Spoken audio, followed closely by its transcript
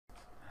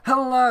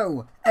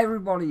Hello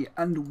everybody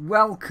and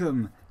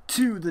welcome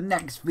to the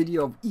next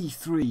video of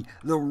E3,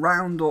 the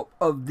roundup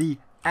of the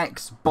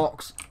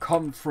Xbox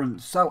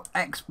conference. So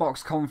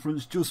Xbox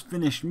conference just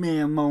finished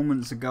mere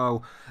moments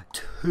ago,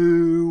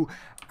 2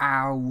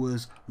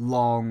 hours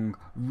long.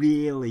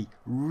 Really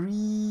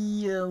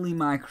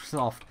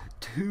Microsoft,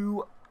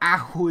 2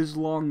 hours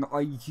long,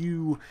 are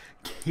you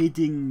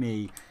kidding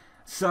me?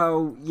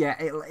 So yeah,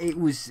 it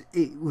was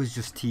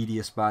just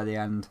tedious by the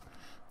end.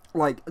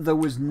 Like, there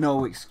was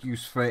no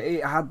excuse for it.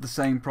 It had the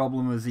same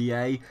problem as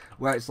EA,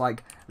 where it's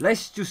like,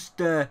 let's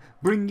just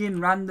bring in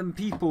random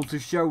people to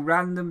show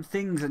random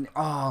things, and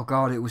oh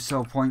god, it was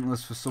so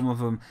pointless for some of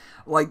them.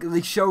 Like,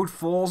 they showed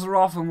Forza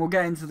off, and we'll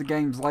get into the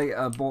games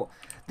later, but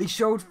they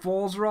showed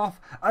Forza off,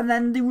 and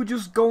then they were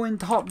just going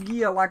Top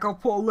Gear. Like, I'll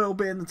put a little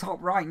bit in the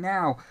top right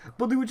now,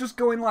 but they were just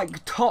going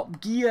like Top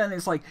Gear, and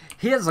it's like,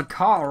 here's a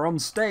car on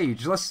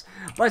stage. Let's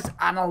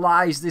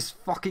analyze this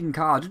fucking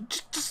car.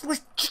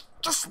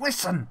 Just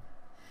listen.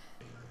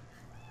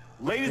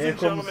 Ladies Here and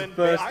comes gentlemen, the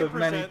first may I of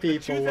many present the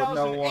people that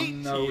no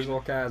one knows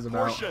or cares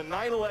about. Porsche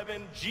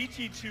 911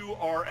 GT2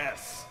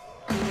 RS.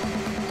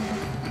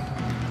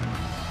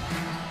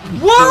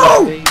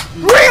 Whoa!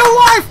 Real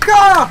life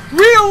car!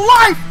 Real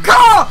life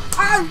car!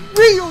 A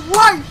real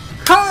life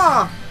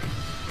car!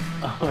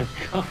 Oh my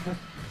god.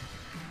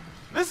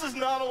 This is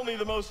not only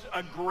the most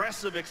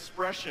aggressive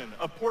expression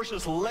of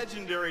Porsche's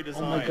legendary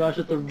design. Oh my gosh,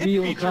 it's a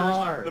real it features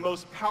car. the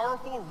most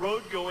powerful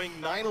road-going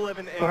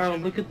 911 engine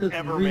Spyro, look at this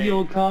ever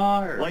real made.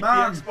 car. Like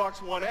Man, the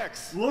Xbox One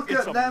X. Look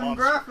it's at a them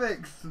monster.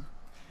 graphics.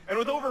 And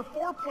with over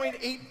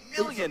 4.8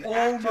 million It's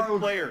active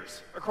almost-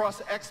 players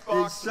across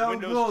Xbox it's so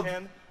and Windows good.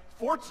 10,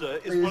 Forza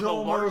is It's one of the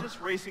almost- largest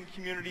racing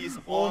communities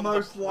on the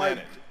Almost like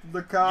planet.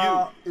 the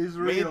car You is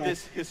real. made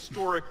this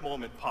historic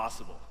moment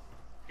possible.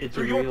 It's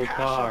a Through your real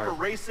passion car. for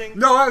racing,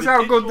 No, that's the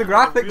how good the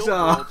digital and graphics real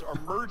are. worlds are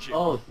merging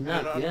Oh, in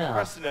snap, an yeah.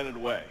 unprecedented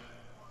way.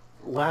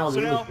 Wow, So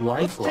they now, look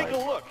let's lifelike. take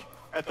a look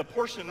at the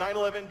Porsche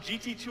 911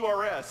 GT2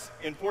 RS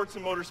in Forza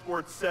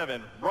Motorsport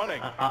 7,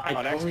 running I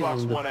on totally Xbox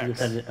remember One X.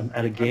 this at a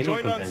I'm gaming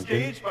joined on convention.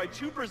 stage by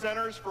two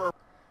presenters for a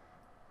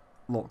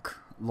Look,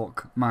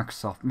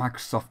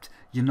 Microsoft,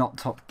 you're not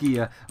Top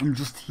Gear. I'm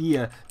just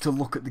here to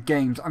look at the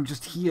games. I'm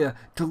just here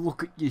to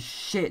look at your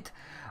shit.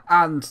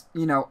 And,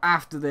 you know,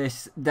 after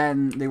this,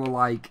 then they were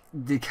like,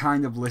 they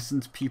kind of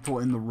listened to people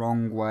in the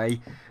wrong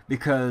way,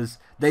 because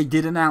they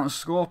did announce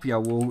Scorpio.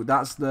 Well,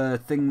 that's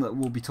the thing that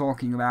we'll be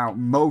talking about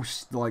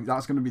most. Like,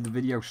 that's going to be the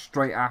video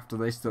straight after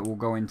this that will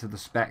go into the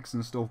specs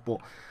and stuff. But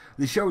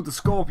they showed the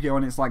Scorpio,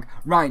 and it's like,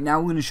 right, now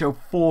we're going to show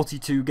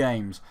 42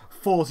 games.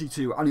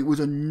 42, and it was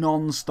a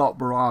non-stop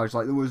barrage.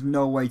 Like, there was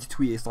no way to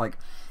tweet. It's like,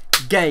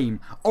 game,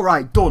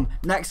 alright, done,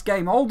 next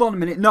game, hold on a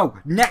minute, no,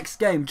 next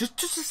game,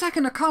 just a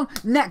second, I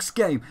can't, next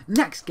game,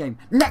 next game,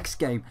 next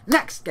game,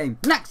 next game,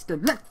 next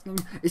game, next game.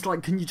 It's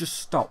like, can you just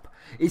stop?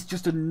 It's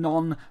just a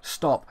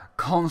non-stop,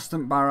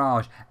 constant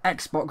barrage.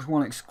 Xbox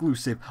One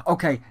exclusive,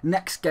 okay,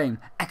 next game,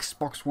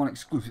 Xbox One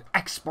exclusive,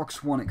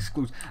 Xbox One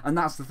exclusive. And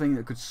that's the thing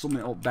that could sum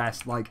it up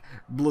best. Like,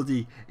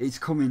 bloody, it's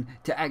coming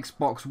to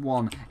Xbox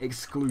One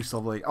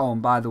exclusively. Oh,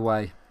 and by the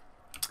way,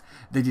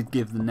 they did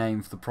give the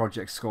name for the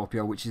Project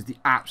Scorpio, which is the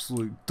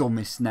absolute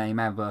dumbest name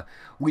ever,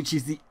 which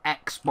is the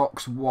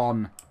Xbox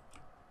One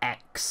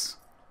X.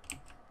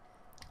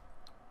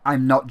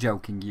 I'm not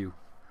joking you.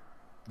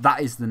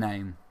 That is the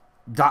name.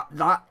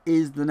 That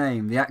is the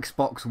name, the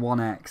Xbox One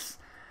X.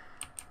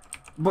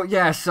 But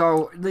yeah,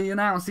 so they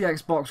announced the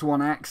Xbox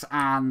One X,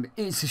 and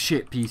it's a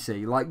shit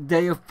PC. Like,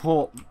 they have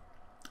put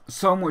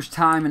so much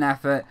time and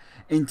effort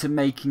into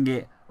making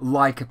it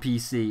like a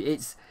PC.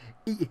 It's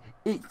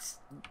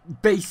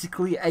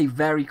basically a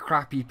very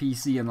crappy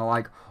PC, and they're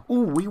like,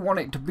 oh, we want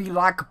it to be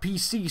like a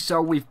PC,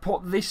 so we've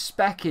put this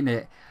spec in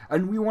it,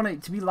 and we want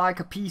it to be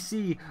like a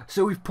PC,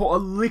 so we've put a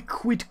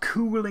liquid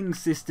cooling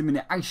system in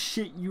it. I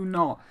shit you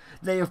not,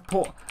 they have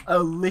put a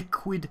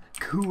liquid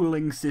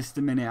cooling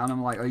system in it, and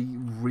I'm like, are you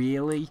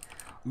really?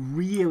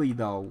 Really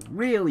though?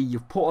 Really?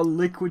 You've put a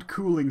liquid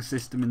cooling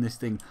system in this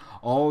thing?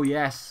 Oh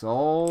yes,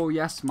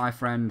 my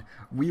friend.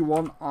 We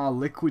want our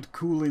liquid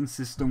cooling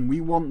system. We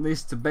want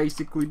this to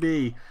basically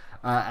be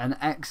an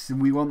X.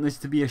 We want this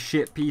to be a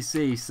shit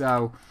PC.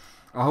 So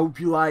I hope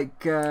you like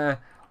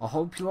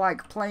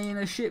playing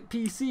a shit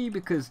PC,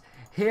 because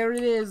here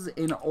it is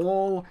in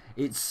all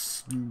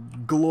its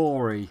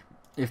glory,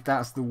 if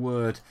that's the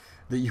word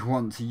that you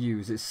want to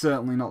use. It's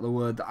certainly not the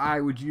word that I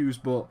would use,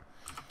 but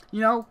you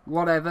know,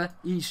 whatever,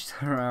 each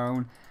their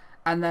own.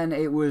 And then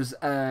it was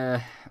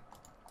a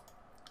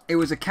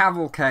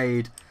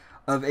cavalcade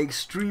of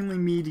extremely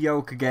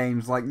mediocre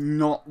games. Like,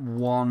 not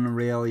one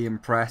really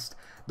impressed.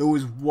 There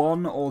was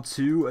one or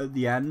two at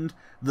the end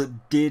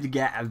that did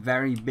get a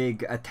very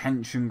big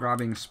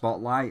attention-grabbing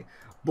spotlight,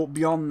 but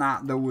beyond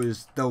that, there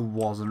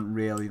wasn't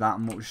really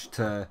that much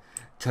to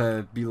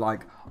be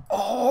like,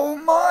 oh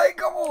my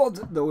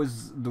god. There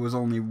was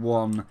only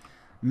one,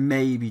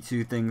 maybe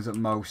two things at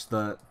most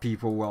that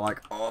people were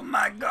like, oh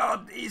my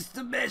god, it's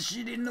the best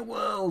shit in the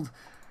world.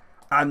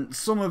 And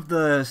some of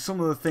the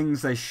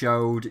things they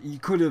showed, you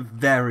could have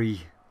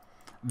very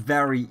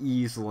very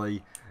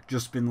easily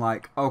just been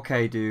like,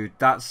 okay, dude,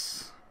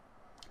 that's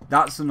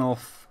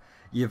enough.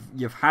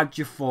 You've had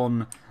your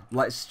fun.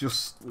 Let's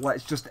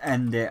just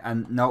end it.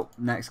 And nope,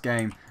 next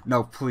game.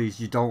 No, please,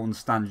 you don't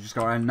understand. You just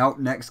go, nope,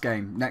 next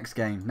game.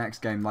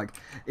 Like,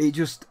 it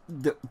just,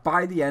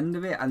 by the end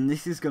of it, and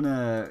this is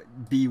gonna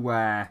be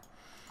where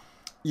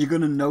you're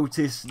gonna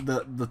notice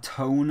the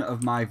tone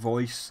of my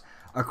voice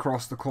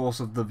across the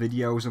course of the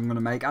videos I'm gonna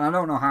make. And I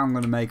don't know how I'm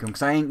gonna make them,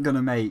 because I ain't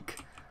gonna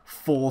make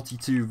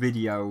 42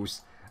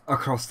 videos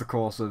across the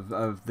course of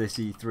this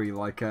E3.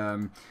 Like,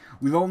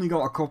 we've only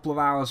got a couple of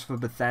hours for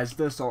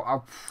Bethesda, so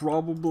I'll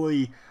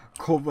probably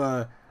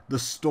cover the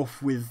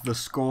stuff with the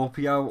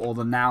Scorpio, or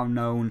the now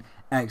known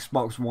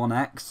Xbox One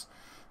X.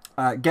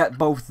 Get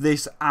both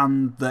this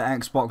and the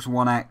Xbox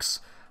One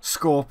X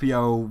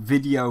Scorpio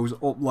videos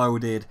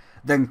uploaded,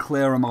 then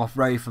clear them off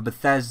ready for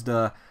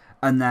Bethesda,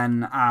 and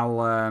then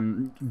I'll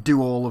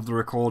do all of the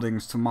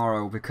recordings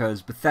tomorrow,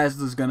 because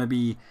Bethesda's going to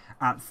be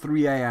at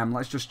 3 AM.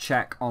 Let's just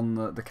check on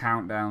the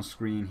countdown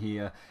screen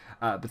here.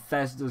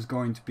 Bethesda's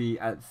going to be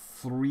at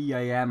 3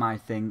 AM, I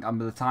think, and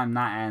by the time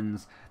that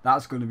ends,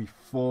 that's going to be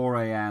 4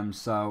 AM,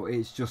 so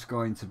it's just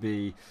going to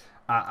be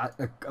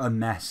a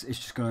mess. It's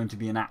just going to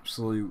be an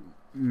absolute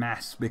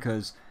mess,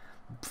 because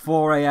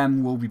 4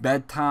 AM will be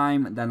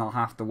bedtime, then I'll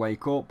have to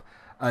wake up,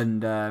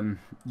 and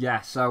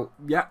yeah, so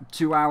yeah,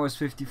 2 hours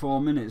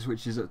 54 minutes,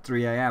 which is at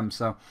 3 AM,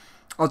 so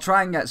I'll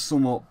try and get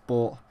some up,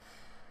 but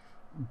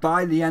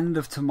by the end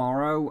of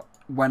tomorrow,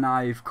 when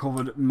I've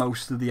covered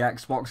most of the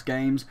Xbox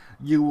games,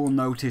 you will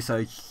notice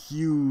a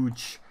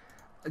huge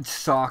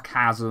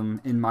sarcasm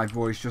in my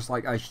voice, just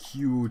like a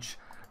huge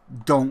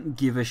don't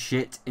give a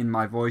shit in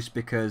my voice,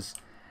 because,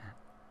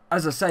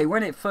 as I say,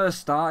 when it first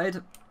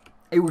started,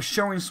 it was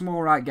showing some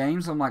alright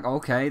games. I'm like,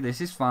 okay, this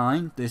is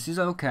fine, this is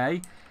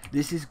okay,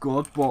 this is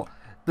good, but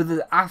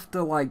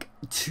after like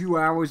 2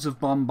 hours of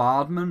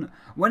bombardment,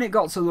 when it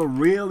got to the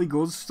really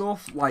good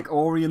stuff, like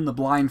Ori and the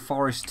Blind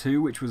Forest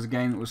 2, which was a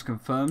game that was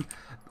confirmed,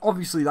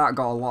 obviously that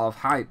got a lot of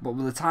hype, but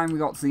by the time we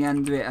got to the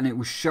end of it and it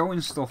was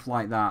showing stuff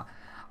like that,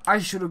 I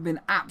should have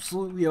been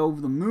absolutely over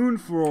the moon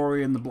for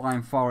Ori and the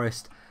Blind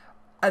Forest.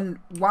 And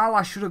while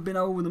I should have been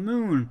over the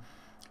moon,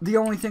 the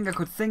only thing I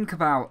could think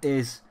about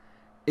is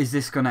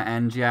this going to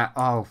end yet?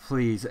 Oh,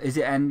 please, is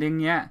it ending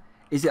yet?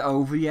 Is it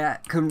over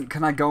yet?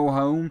 Can I go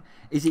home?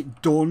 Is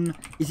it done?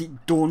 Is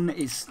it done?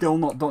 It's still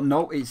not done.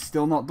 No, it's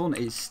still not done.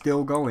 It's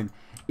still going.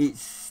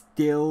 It's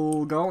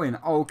still going.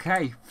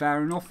 Okay,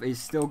 fair enough. It's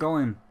still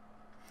going.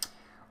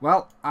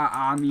 Well,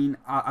 I mean,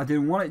 I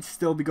didn't want it to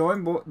still be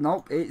going, but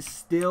nope, it's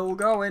still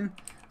going.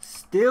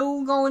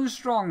 Still going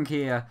strong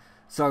here.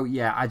 So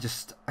yeah, I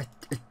just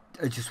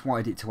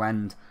wanted it to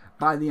end.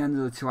 By the end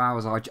of the 2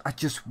 hours, I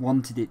just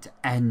wanted it to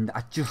end.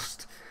 I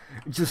just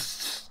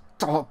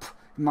stop.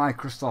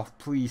 Microsoft,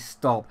 please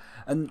stop.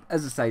 And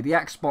as I say, the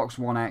Xbox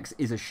One X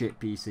is a shit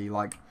PC.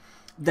 Like,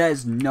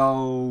 there's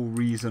no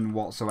reason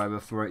whatsoever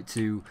for it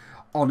to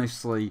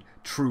honestly,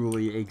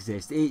 truly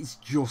exist. It's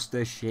just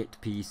a shit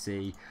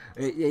PC.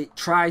 It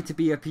tried to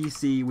be a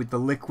PC with the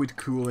liquid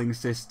cooling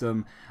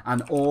system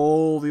and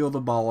all the other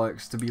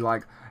bollocks to be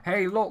like,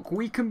 hey, look,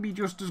 we can be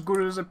just as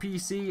good as a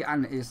PC,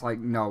 and it's like,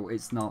 no,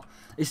 it's not.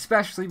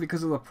 Especially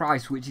because of the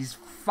price, which is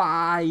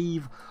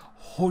 $500.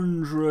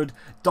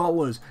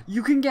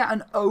 You can get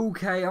an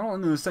okay, I'm not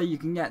going to say you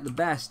can get the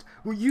best,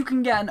 but you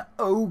can get an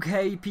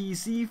okay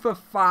PC for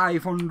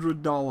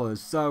 $500.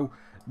 So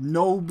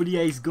nobody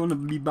is going to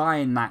be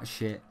buying that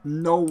shit.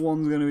 No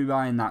one's going to be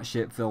buying that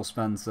shit, Phil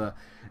Spencer.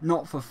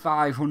 Not for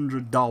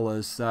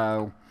 $500,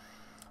 so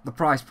the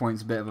price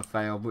point's a bit of a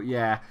fail, but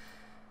yeah.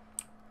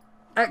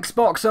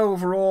 Xbox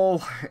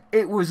overall,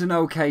 it was an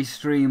okay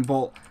stream,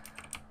 but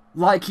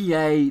like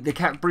EA, they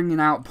kept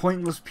bringing out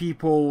pointless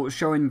people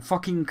showing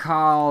fucking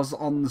cars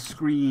on the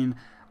screen.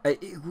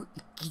 You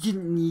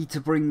didn't need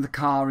to bring the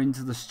car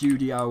into the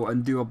studio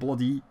and do a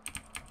bloody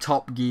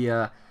Top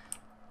Gear.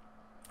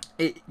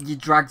 You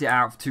dragged it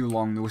out for too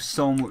long. There was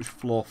so much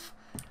fluff.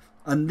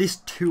 And this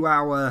 2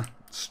 hour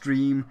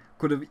stream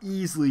could have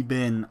easily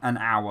been an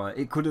hour.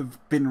 It could have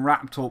been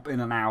wrapped up in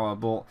an hour,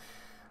 but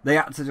they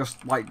had to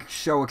just like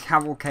show a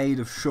cavalcade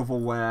of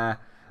shovelware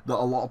that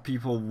a lot of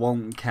people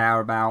won't care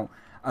about,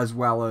 as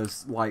well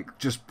as like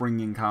just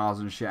bringing cars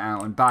and shit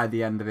out, and by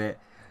the end of it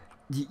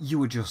you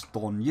were just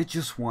done. You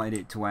just wanted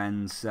it to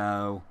end.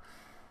 So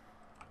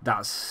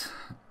that's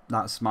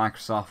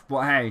Microsoft.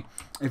 But hey,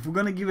 if we're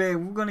gonna give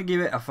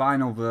it a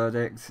final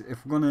verdict,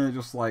 if we're gonna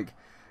just like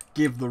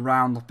give the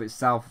roundup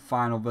itself a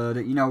final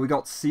verdict, you know, we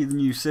got to see the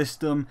new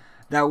system.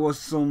 There was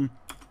some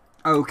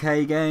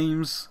okay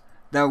games,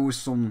 there was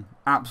some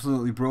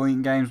absolutely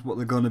brilliant games, but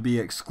they're gonna be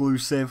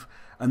exclusive,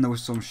 and there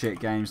was some shit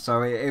games.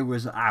 So it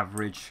was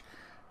average.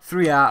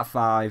 3 out of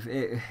 5.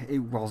 It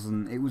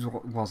wasn't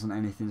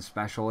anything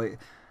special. It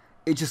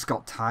just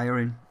got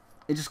tiring.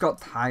 It just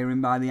got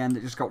tiring by the end.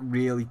 It just got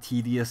really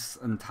tedious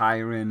and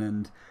tiring,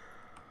 and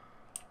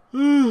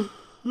ready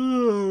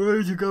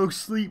to go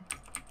sleep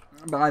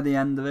by the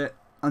end of it.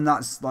 And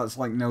that's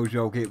like no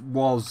joke. It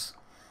was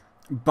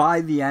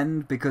by the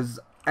end, because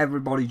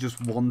everybody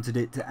just wanted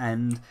it to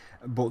end,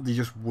 but they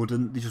just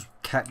wouldn't. They just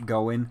kept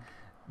going.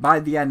 By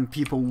the end,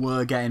 people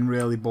were getting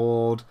really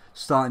bored,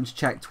 starting to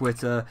check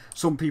Twitter.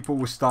 Some people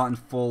were starting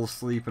to fall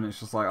asleep, and it's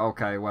just like,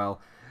 okay, well,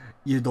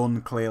 you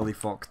done clearly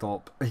fucked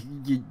up.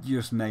 You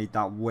just made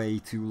that way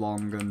too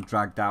long and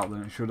dragged out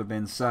than it should have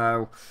been.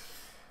 So,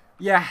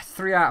 yeah,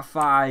 3 out of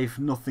 5,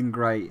 nothing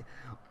great.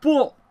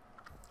 But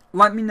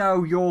let me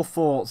know your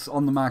thoughts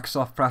on the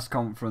Microsoft press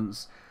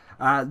conference.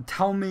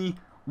 Tell me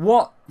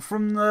what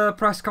from the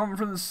press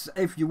conference,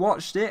 if you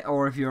watched it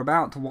or if you're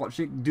about to watch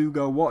it, do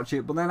go watch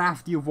it. But then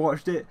after you've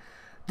watched it,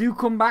 do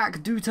come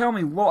back, do tell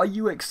me what are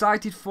you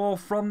excited for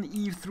from the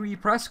E3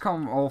 press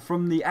or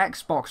from the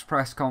Xbox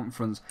press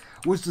conference.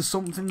 Was there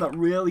something that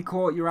really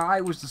caught your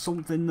eye? Was there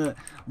something that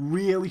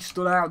really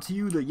stood out to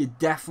you that you're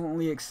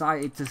definitely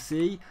excited to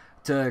see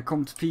to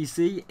come to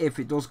PC, if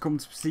it does come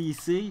to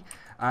PC?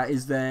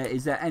 Is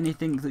there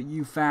anything that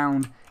you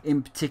found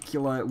in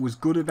particular was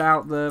good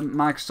about the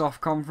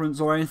Microsoft conference,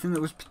 or anything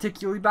that was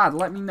particularly bad?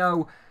 Let me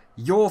know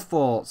your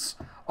thoughts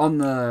on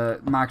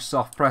the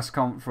Microsoft press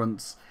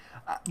conference.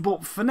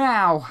 But for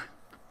now,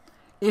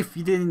 if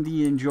you did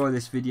indeed enjoy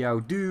this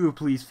video, do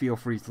please feel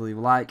free to leave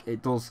a like.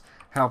 It does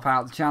help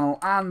out the channel,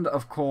 and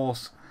of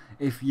course,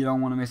 if you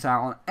don't want to miss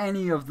out on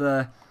any of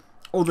the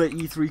other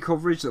E3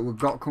 coverage that we've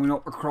got coming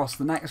up across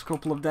the next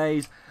couple of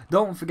days,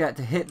 don't forget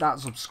to hit that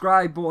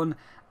subscribe button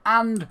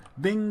and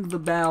bing the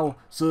bell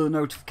so the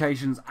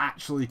notifications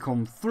actually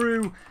come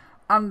through.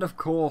 And of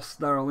course,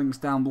 there are links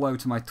down below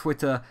to my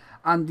Twitter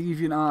and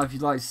Deviant if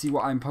you'd like to see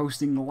what I'm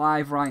posting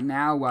live right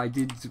now. I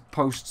did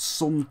post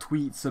some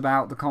tweets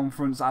about the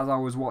conference as I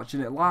was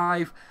watching it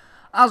live,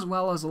 as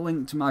well as a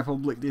link to my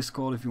public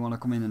Discord if you want to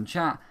come in and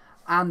chat,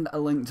 and a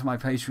link to my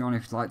Patreon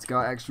if you'd like to go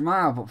extra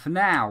mile. But for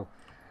now,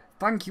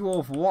 thank you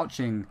all for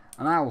watching,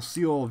 and I will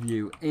see all of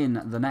you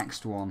in the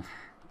next one.